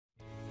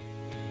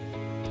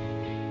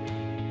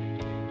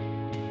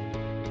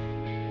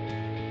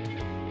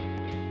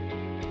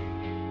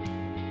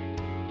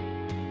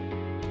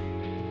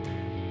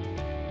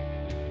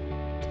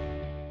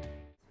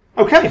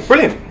Okay,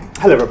 brilliant.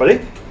 Hello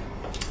everybody.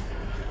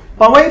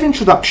 By way of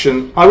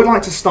introduction, I would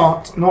like to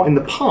start not in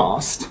the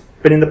past,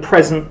 but in the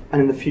present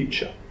and in the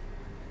future.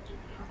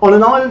 On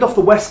an island off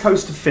the west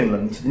coast of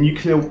Finland, the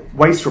nuclear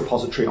waste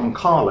repository on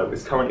Carlo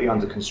is currently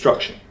under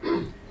construction.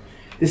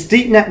 This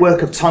deep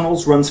network of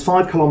tunnels runs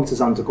 5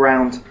 kilometres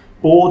underground,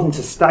 bored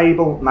into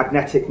stable,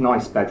 magnetic,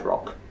 gneiss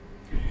bedrock.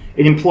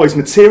 It employs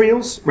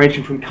materials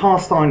ranging from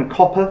cast iron and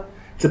copper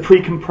to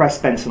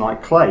pre-compressed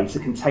bentonite clay to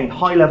contain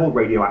high-level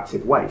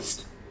radioactive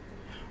waste.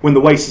 When the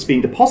waste has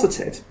been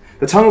deposited,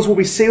 the tunnels will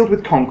be sealed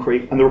with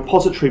concrete and the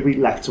repository will be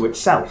left to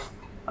itself,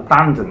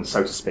 abandoned,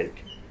 so to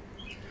speak.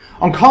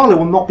 On Carlo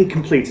will not be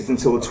completed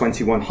until the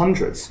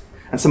 2100s,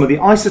 and some of the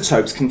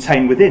isotopes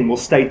contained within will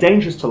stay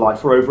dangerous to life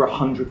for over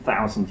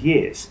 100,000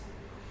 years.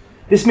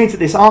 This means that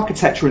this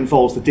architecture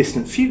involves the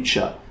distant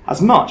future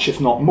as much, if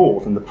not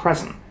more, than the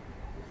present.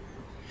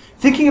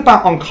 Thinking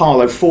about on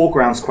Carlo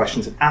foregrounds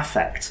questions of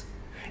affect.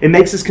 It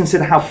makes us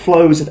consider how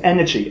flows of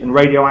energy and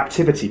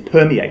radioactivity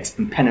permeate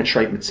and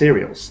penetrate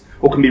materials,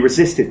 or can be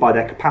resisted by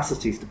their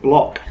capacities to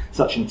block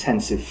such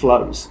intensive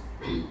flows.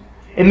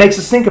 It makes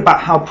us think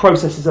about how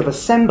processes of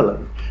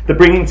assembling, the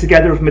bringing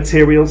together of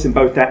materials in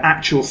both their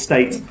actual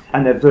state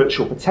and their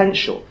virtual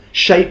potential,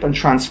 shape and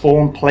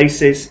transform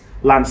places,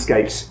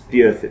 landscapes,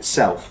 the earth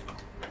itself.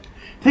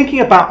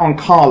 Thinking about on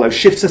Carlo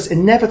shifts us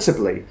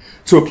inevitably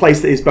to a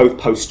place that is both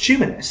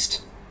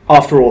post-humanist.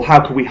 After all,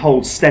 how could we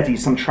hold steady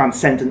some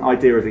transcendent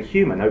idea of the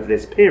human over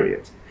this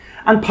period?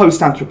 And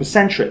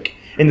post-anthropocentric,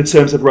 in the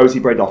terms of Rosie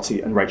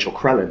Braidotti and Rachel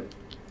Crellin.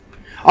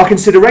 Our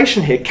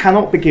consideration here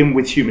cannot begin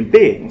with human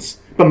beings,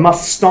 but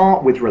must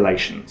start with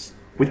relations,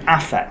 with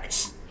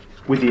affects,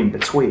 with the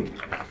in-between.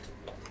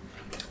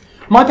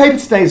 My paper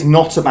today is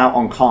not about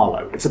on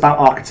Carlo, it's about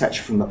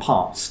architecture from the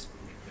past.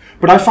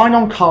 But I find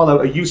on Carlo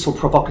a useful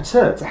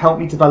provocateur to help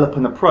me develop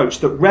an approach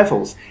that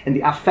revels in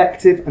the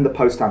affective and the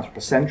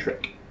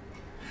post-anthropocentric.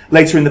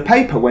 Later in the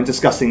paper, when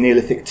discussing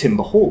Neolithic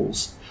timber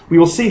halls, we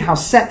will see how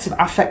sets of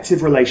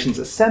affective relations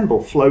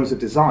assemble flows of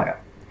desire.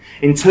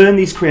 In turn,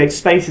 these create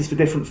spaces for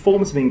different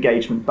forms of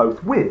engagement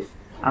both with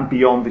and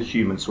beyond the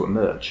human to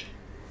emerge.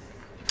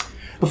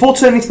 Before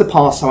turning to the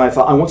past,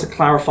 however, I want to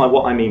clarify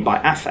what I mean by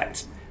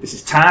affect. This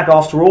is Tag,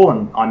 after all,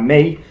 and I'm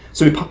me,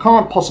 so we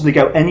can't possibly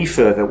go any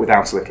further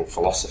without a little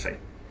philosophy.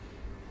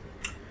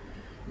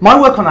 My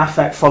work on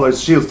affect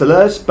follows Gilles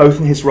Deleuze, both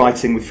in his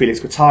writing with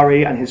Félix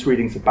Guattari and his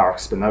readings of Baruch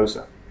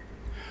Spinoza.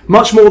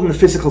 Much more than the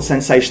physical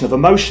sensation of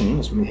emotion,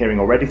 as we've been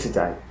hearing already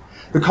today,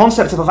 the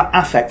concept of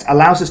affect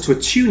allows us to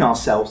attune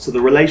ourselves to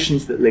the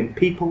relations that link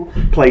people,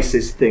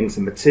 places, things,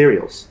 and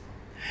materials.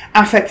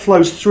 Affect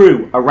flows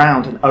through,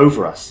 around, and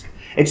over us.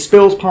 It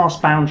spills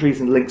past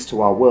boundaries and links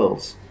to our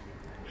worlds.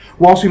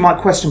 Whilst we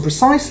might question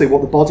precisely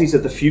what the bodies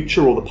of the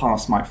future or the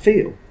past might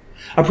feel,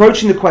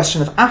 approaching the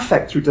question of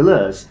affect through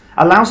Deleuze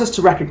allows us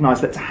to recognise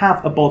that to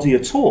have a body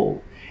at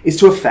all is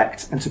to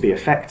affect and to be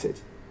affected.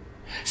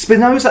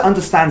 Spinoza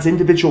understands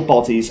individual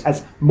bodies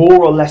as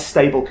more or less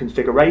stable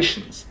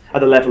configurations at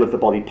the level of the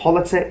body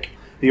politic,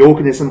 the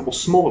organism, or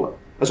smaller,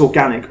 as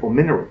organic or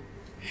mineral.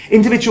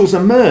 Individuals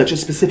emerge as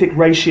specific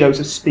ratios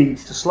of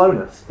speeds to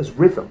slowness, as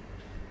rhythm.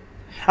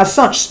 As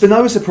such,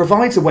 Spinoza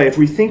provides a way of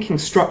rethinking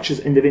structures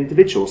in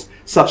individuals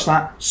such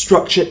that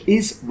structure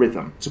is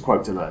rhythm, to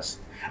quote Deleuze,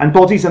 and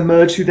bodies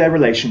emerge through their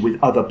relation with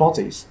other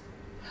bodies.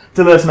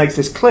 Deleuze makes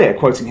this clear,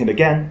 quoting him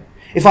again,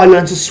 "If I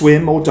learn to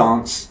swim or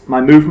dance,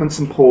 my movements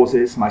and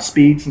pauses, my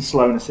speeds and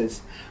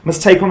slownesses,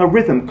 must take on a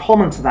rhythm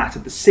common to that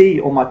of the sea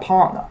or my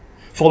partner,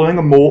 following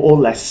a more or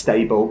less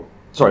durable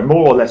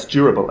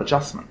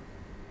adjustment."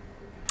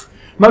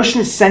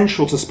 Motion is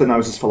central to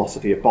Spinoza's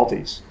philosophy of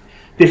bodies.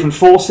 Different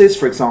forces,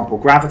 for example,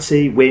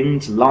 gravity,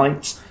 wind,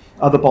 light,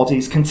 other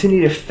bodies,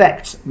 continually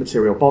affect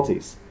material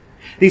bodies.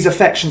 These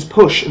affections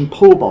push and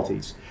pull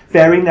bodies,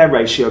 varying their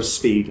ratio of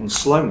speed and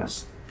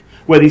slowness.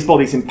 Where these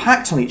bodies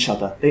impact on each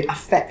other, they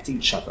affect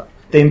each other.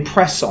 They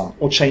impress on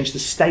or change the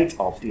state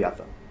of the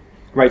other.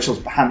 Rachel's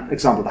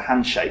example of the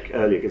handshake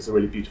earlier gives a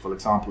really beautiful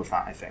example of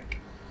that, I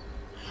think.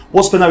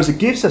 What Spinoza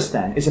gives us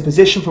then is a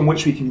position from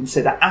which we can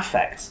consider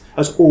affects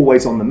as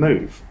always on the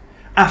move.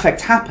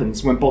 Affect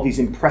happens when bodies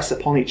impress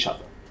upon each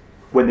other,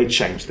 when they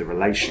change the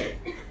relation.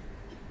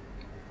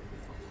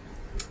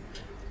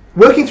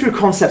 Working through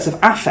concepts of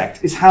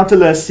affect is how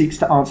Deleuze seeks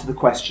to answer the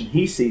question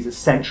he sees as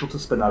central to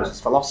Spinoza's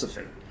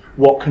philosophy.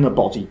 What can a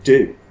body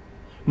do?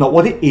 Not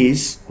what it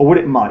is or what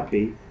it might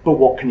be, but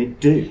what can it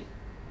do?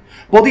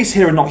 Bodies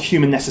here are not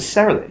human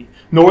necessarily,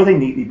 nor are they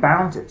neatly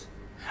bounded.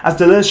 As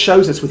Deleuze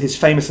shows us with his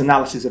famous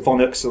analysis of von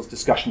Uexküll's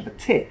discussion of a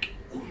tick,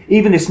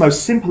 even this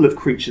most simple of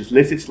creatures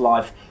lives its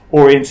life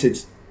oriented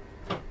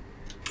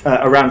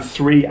around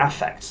 3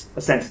 affects: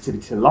 a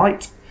sensitivity to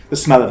light, the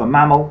smell of a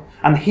mammal,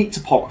 and the heat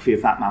topography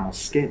of that mammal's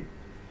skin.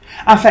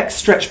 Affects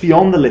stretch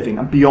beyond the living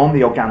and beyond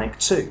the organic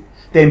too.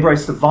 They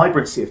embrace the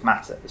vibrancy of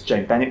matter, as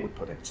Jane Bennett would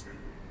put it.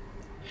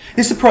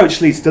 This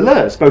approach leads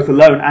Deleuze, both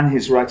alone and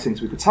his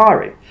writings with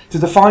Guattari, to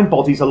define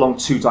bodies along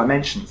 2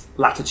 dimensions,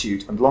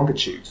 latitude and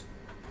longitude.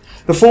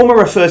 The former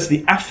refers to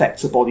the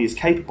affects a body is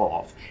capable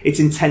of, its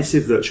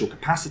intensive virtual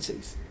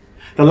capacities.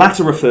 The The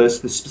latter refers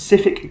to the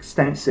specific,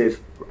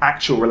 extensive,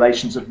 actual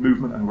relations of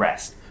movement and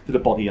rest that a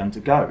body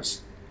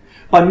undergoes.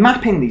 By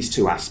mapping these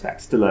two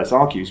aspects, Deleuze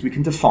argues, we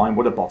can define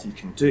what a body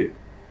can do.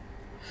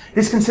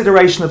 This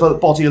consideration of a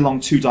body along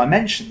two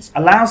dimensions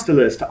allows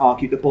Deleuze to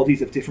argue that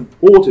bodies of different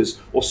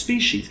orders or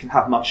species can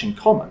have much in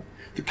common.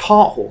 The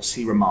cart horse,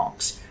 he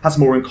remarks, has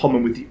more in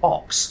common with the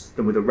ox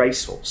than with a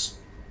racehorse.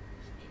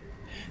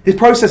 The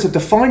process of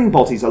defining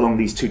bodies along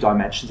these two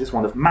dimensions is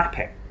one of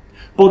mapping.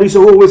 Bodies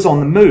are always on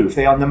the move,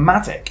 they are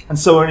nomadic, and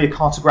so only a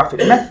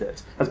cartographic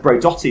method, as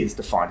Braidotti has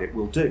defined it,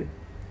 will do.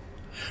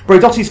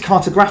 Braidotti's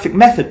cartographic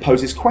method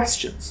poses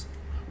questions.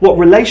 What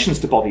relations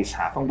do bodies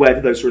have, and where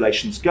do those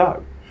relations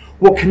go?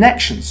 What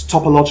connections,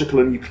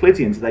 topological and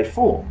Euclidean, do they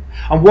form?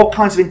 And what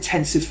kinds of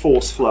intensive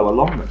force flow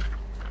along them?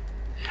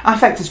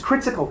 Affect is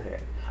critical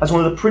here, as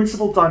one of the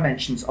principal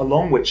dimensions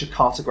along which a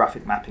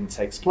cartographic mapping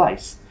takes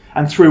place,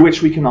 and through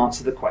which we can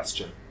answer the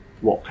question,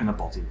 what can a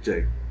body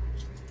do?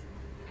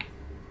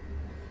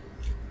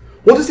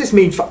 What does this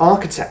mean for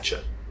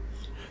architecture?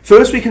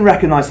 First, we can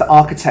recognise that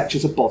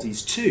architectures are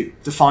bodies too,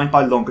 defined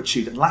by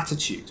longitude and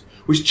latitude,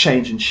 which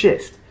change and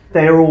shift.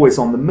 They are always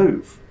on the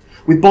move.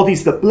 With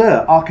bodies that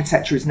blur,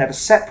 architecture is never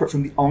separate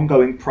from the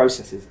ongoing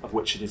processes of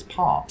which it is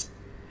part.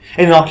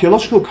 In an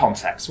archaeological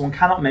context, one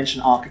cannot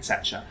mention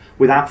architecture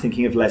without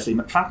thinking of Leslie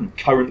McFadden,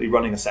 currently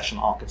running a session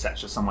on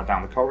architecture somewhere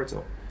down the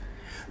corridor.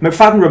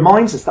 McFadden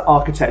reminds us that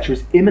architecture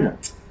is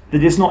immanent, that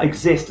it does not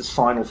exist as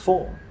final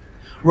form.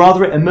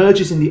 Rather, it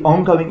emerges in the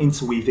ongoing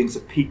interweavings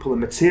of people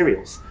and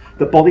materials,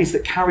 the bodies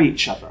that carry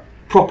each other,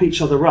 prop each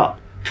other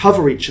up,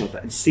 cover each other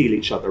and seal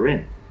each other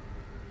in.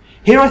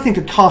 Here I think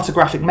a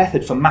cartographic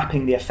method for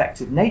mapping the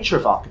effective nature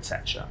of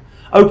architecture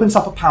opens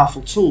up a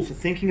powerful tool for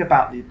thinking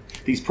about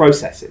these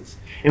processes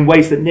in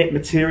ways that knit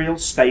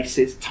materials,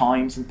 spaces,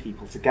 times and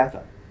people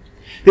together.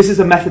 This is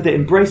a method that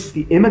embraces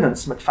the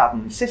immanence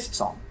McFadden insists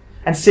on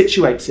and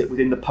situates it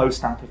within the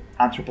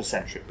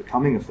post-anthropocentric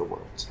becoming of the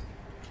world.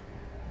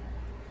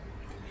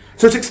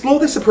 So to explore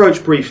this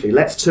approach briefly,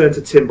 let's turn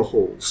to timber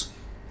halls,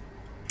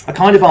 a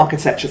kind of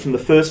architecture from the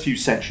first few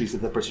centuries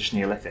of the British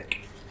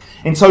Neolithic.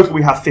 In total,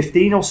 we have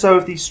 15 or so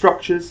of these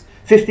structures,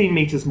 15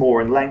 metres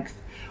more in length,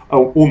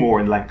 or more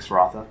in length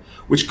rather,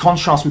 which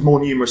contrasts with more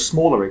numerous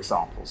smaller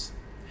examples.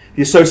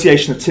 The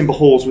association of timber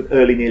halls with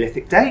early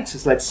Neolithic dates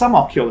has led some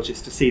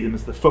archaeologists to see them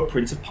as the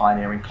footprint of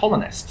pioneering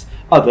colonists.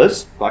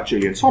 Others, like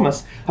Julian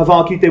Thomas, have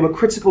argued they were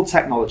critical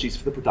technologies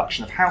for the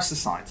production of house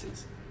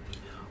societies.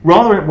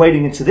 Rather than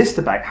wading into this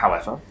debate,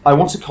 however, I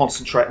want to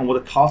concentrate on what a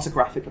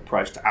cartographic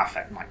approach to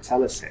affect might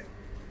tell us here.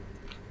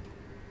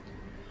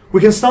 We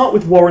can start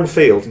with Warren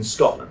Field in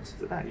Scotland,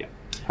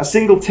 a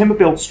single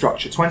timber-built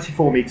structure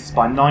 24 metres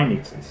by 9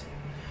 metres.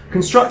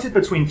 Constructed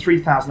between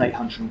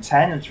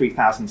 3810 and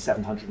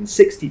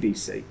 3760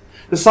 BC,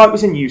 the site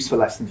was in use for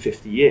less than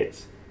 50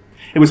 years.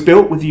 It was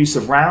built with the use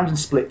of round and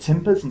split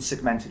timbers and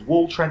segmented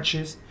wall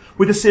trenches,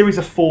 with a series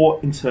of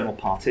 4 internal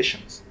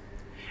partitions.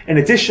 In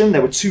addition,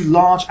 there were 2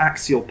 large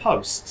axial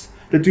posts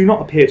that do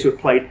not appear to have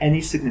played any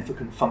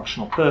significant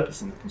functional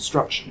purpose in the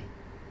construction.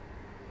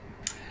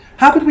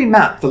 How could we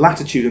map the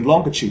latitude and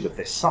longitude of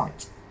this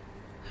site?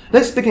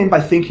 Let's begin by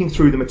thinking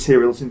through the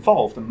materials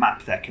involved and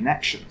map their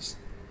connections.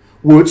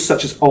 Woods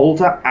such as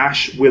alder,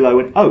 ash, willow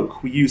and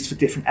oak were used for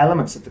different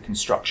elements of the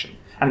construction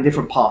and in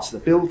different parts of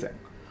the building.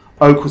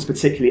 Oak was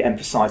particularly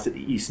emphasised at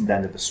the eastern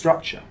end of the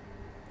structure.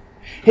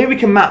 Here we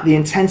can map the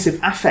intensive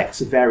affects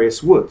of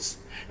various woods,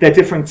 their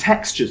different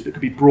textures that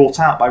could be brought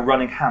out by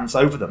running hands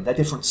over them, their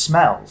different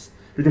smells,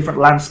 the different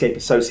landscape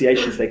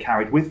associations they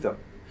carried with them,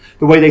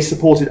 the way they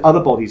supported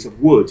other bodies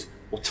of wood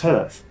or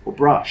turf or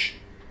brush.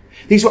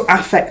 These were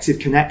affective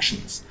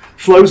connections,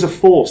 flows of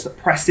force that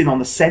pressed in on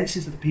the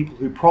senses of the people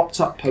who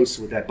propped up posts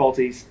with their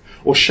bodies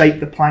or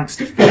shaped the planks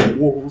to form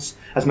walls,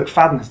 as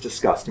McFadden has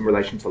discussed in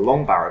relation to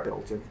long barrow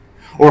building,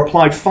 or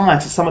applied fire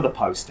to some of the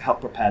posts to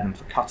help prepare them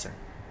for cutting.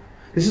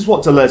 This is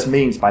what Deleuze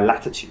means by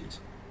latitude.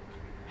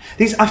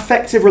 These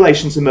affective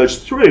relations emerge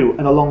through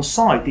and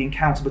alongside the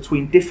encounter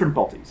between different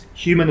bodies,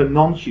 human and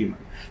non-human,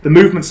 the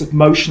movements of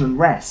motion and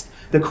rest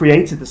that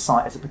created the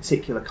site as a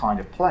particular kind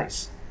of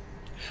place.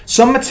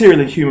 Some material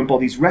in human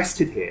bodies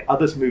rested here,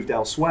 others moved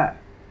elsewhere.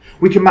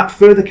 We can map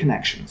further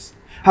connections,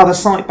 how the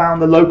site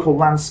bound the local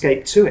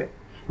landscape to it,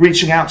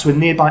 reaching out to a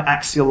nearby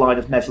axial line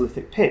of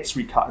Mesolithic pits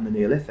recut in the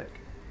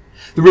Neolithic.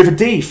 The River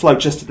Dee flowed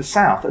just to the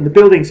south, and the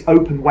building's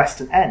open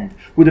western end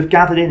would have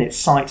gathered in its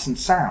sights and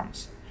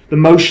sounds, the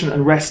motion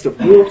and rest of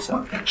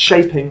water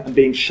shaping and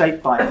being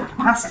shaped by the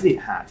capacity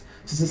it had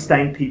to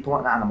sustain people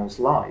and animals'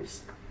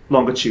 lives,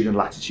 longitude and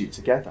latitude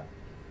together.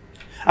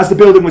 As the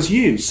building was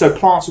used, so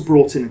plants were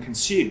brought in and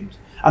consumed,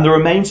 and the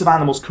remains of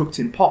animals cooked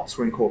in pots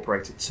were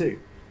incorporated too.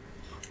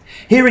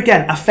 Here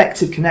again,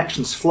 affective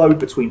connections flowed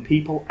between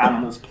people,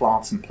 animals,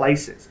 plants and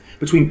places,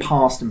 between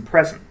past and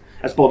present,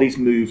 as bodies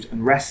moved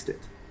and rested.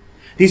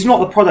 These are not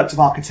the product of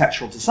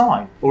architectural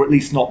design, or at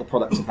least not the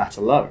product of that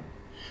alone,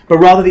 but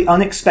rather the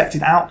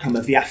unexpected outcome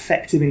of the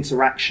affective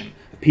interaction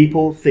of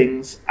people,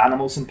 things,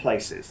 animals and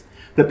places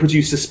that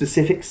produce a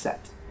specific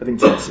set of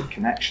intensive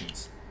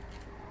connections.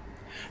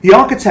 The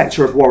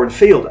architecture of Warren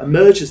Field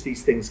emerged as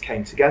these things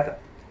came together,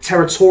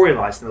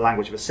 territorialised in the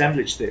language of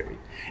assemblage theory,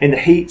 in the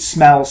heat,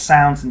 smells,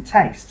 sounds and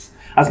tastes,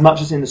 as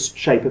much as in the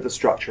shape of the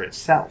structure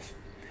itself.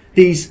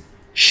 These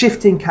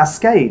shifting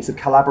cascades of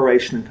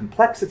collaboration and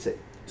complexity,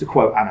 to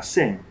quote Anna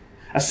Singh,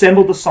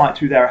 assembled the site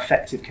through their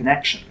effective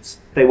connections.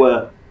 They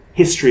were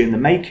history in the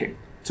making,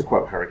 to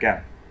quote her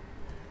again.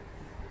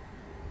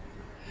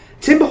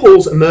 Timber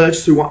halls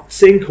emerged through what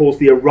Singh calls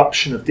the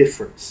eruption of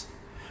difference,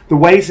 the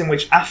ways in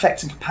which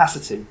affect and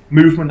capacity,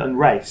 movement and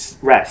rest,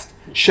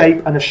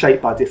 shape and are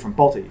shaped by different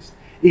bodies,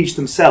 each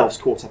themselves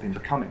caught up in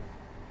becoming.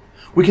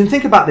 We can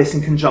think about this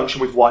in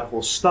conjunction with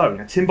Whitehall Stone,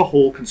 a timber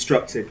hall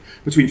constructed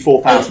between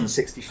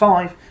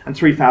 4065 and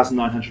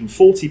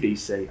 3940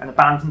 BC and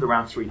abandoned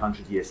around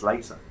 300 years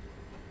later.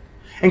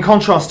 In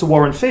contrast to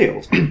Warren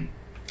Field,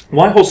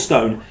 Whitehall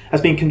Stone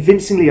has been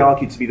convincingly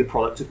argued to be the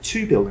product of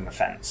two building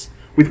events,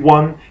 with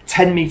one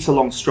 10-metre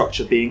long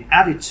structure being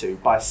added to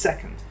by a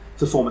second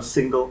to form a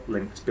single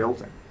linked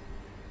building.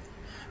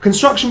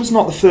 Construction was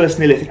not the first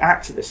Neolithic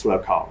act at this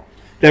locale.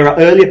 There are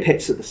earlier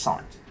pits at the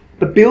site,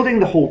 but building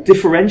the hall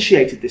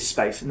differentiated this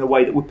space in a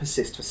way that would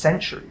persist for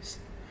centuries.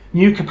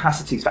 New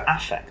capacities for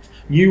affect,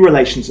 new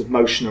relations of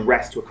motion and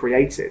rest were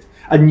created,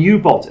 a new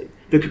body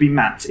that could be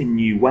mapped in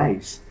new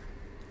ways.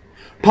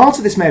 Part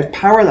of this may have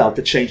paralleled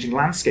the changing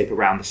landscape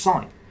around the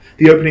site,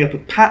 the opening up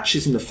of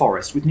patches in the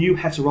forest with new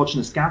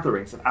heterogeneous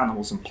gatherings of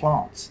animals and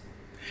plants.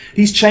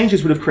 These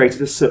changes would have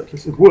created a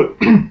surplus of wood,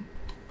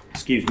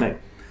 excuse me,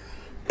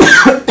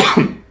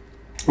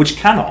 which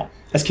cannot,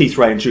 as Keith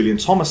Ray and Julian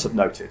Thomas have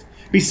noted,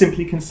 be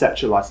simply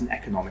conceptualised in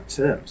economic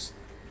terms.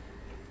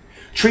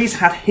 Trees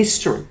had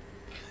history.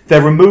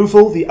 Their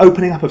removal, the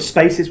opening up of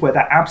spaces where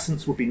their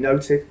absence would be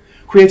noted,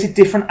 created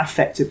different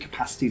affective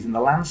capacities in the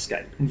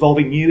landscape,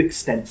 involving new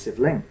extensive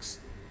links.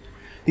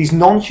 These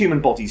non-human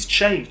bodies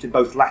changed in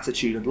both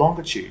latitude and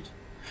longitude.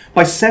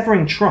 By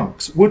severing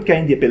trunks, wood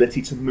gained the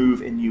ability to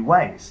move in new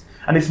ways,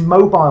 and this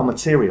mobile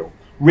material,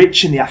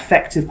 rich in the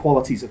affective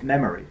qualities of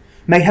memory,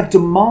 may have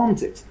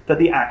demanded that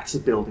the acts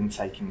of building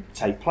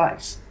take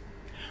place.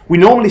 We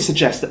normally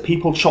suggest that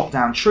people chop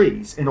down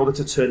trees in order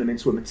to turn them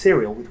into a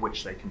material with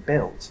which they can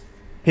build.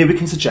 Here we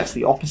can suggest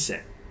the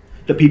opposite,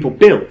 that people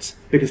built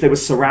because they were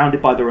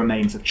surrounded by the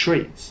remains of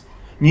trees,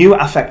 new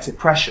affective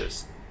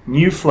pressures,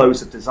 new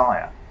flows of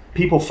desire,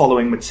 people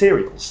following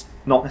materials,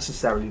 not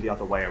necessarily the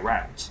other way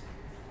around.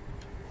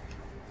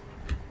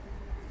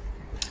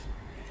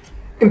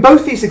 In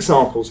both these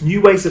examples, new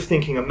ways of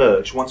thinking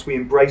emerge once we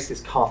embrace this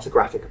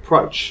cartographic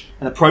approach,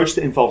 an approach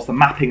that involves the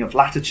mapping of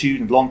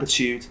latitude and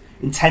longitude,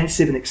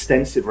 intensive and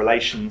extensive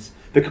relations,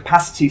 the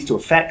capacities to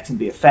affect and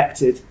be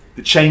affected,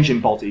 the change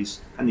in bodies,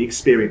 and the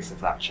experience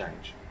of that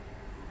change.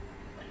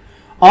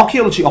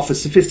 Archaeology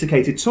offers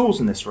sophisticated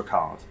tools in this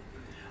regard.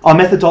 Our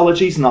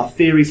methodologies and our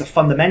theories are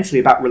fundamentally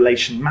about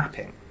relation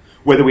mapping,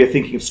 whether we are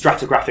thinking of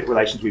stratigraphic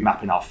relations we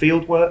map in our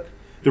fieldwork,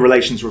 the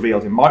relations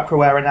revealed in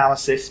microair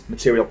analysis,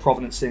 material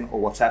provenancing, or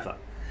whatever.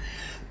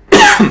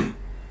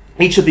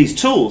 Each of these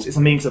tools is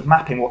a means of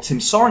mapping what Tim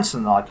Sorensen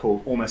and I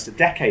called almost a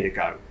decade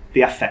ago,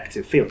 the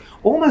affective field.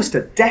 Almost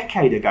a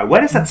decade ago.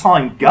 Where does that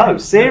time go?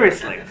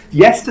 Seriously.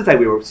 Yesterday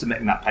we were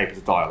submitting that paper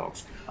to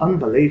Dialogues.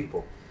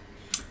 Unbelievable.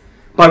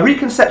 By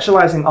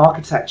reconceptualising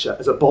architecture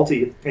as a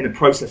body in a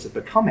process of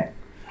becoming,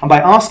 and by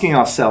asking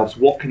ourselves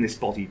what can this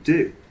body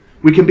do,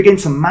 we can begin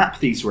to map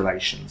these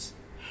relations.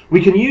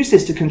 We can use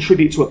this to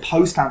contribute to a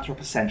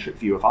post-anthropocentric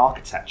view of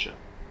architecture.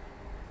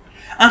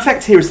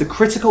 Affect here is the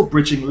critical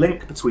bridging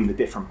link between the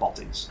different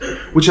bodies,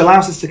 which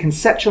allows us to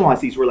conceptualise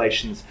these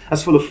relations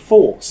as full of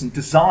force and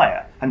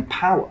desire and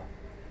power.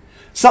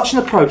 Such an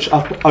approach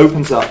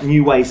opens up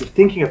new ways of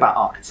thinking about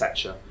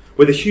architecture,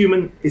 where the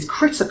human is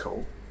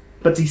critical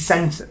but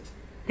decentered,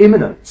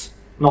 immanent,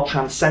 not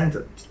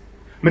transcendent.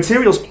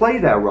 Materials play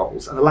their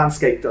roles, and the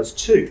landscape does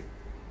too.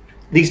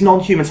 These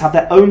non-humans have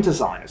their own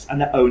desires and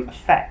their own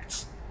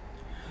effects.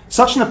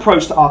 Such an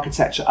approach to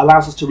architecture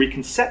allows us to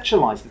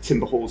reconceptualise the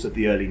timber halls of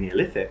the early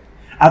Neolithic,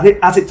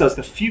 as it does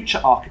the future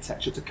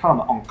architecture to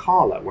come on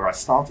Kala, where I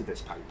started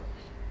this paper.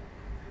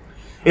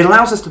 It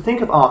allows us to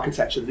think of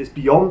architecture that is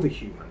beyond the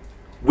human,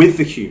 with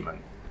the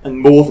human, and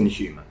more than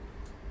human.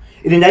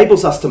 It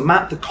enables us to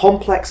map the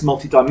complex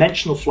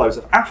multidimensional flows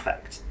of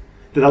affect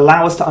that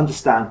allow us to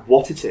understand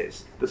what it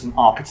is that an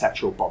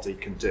architectural body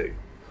can do.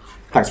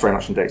 Thanks very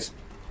much indeed.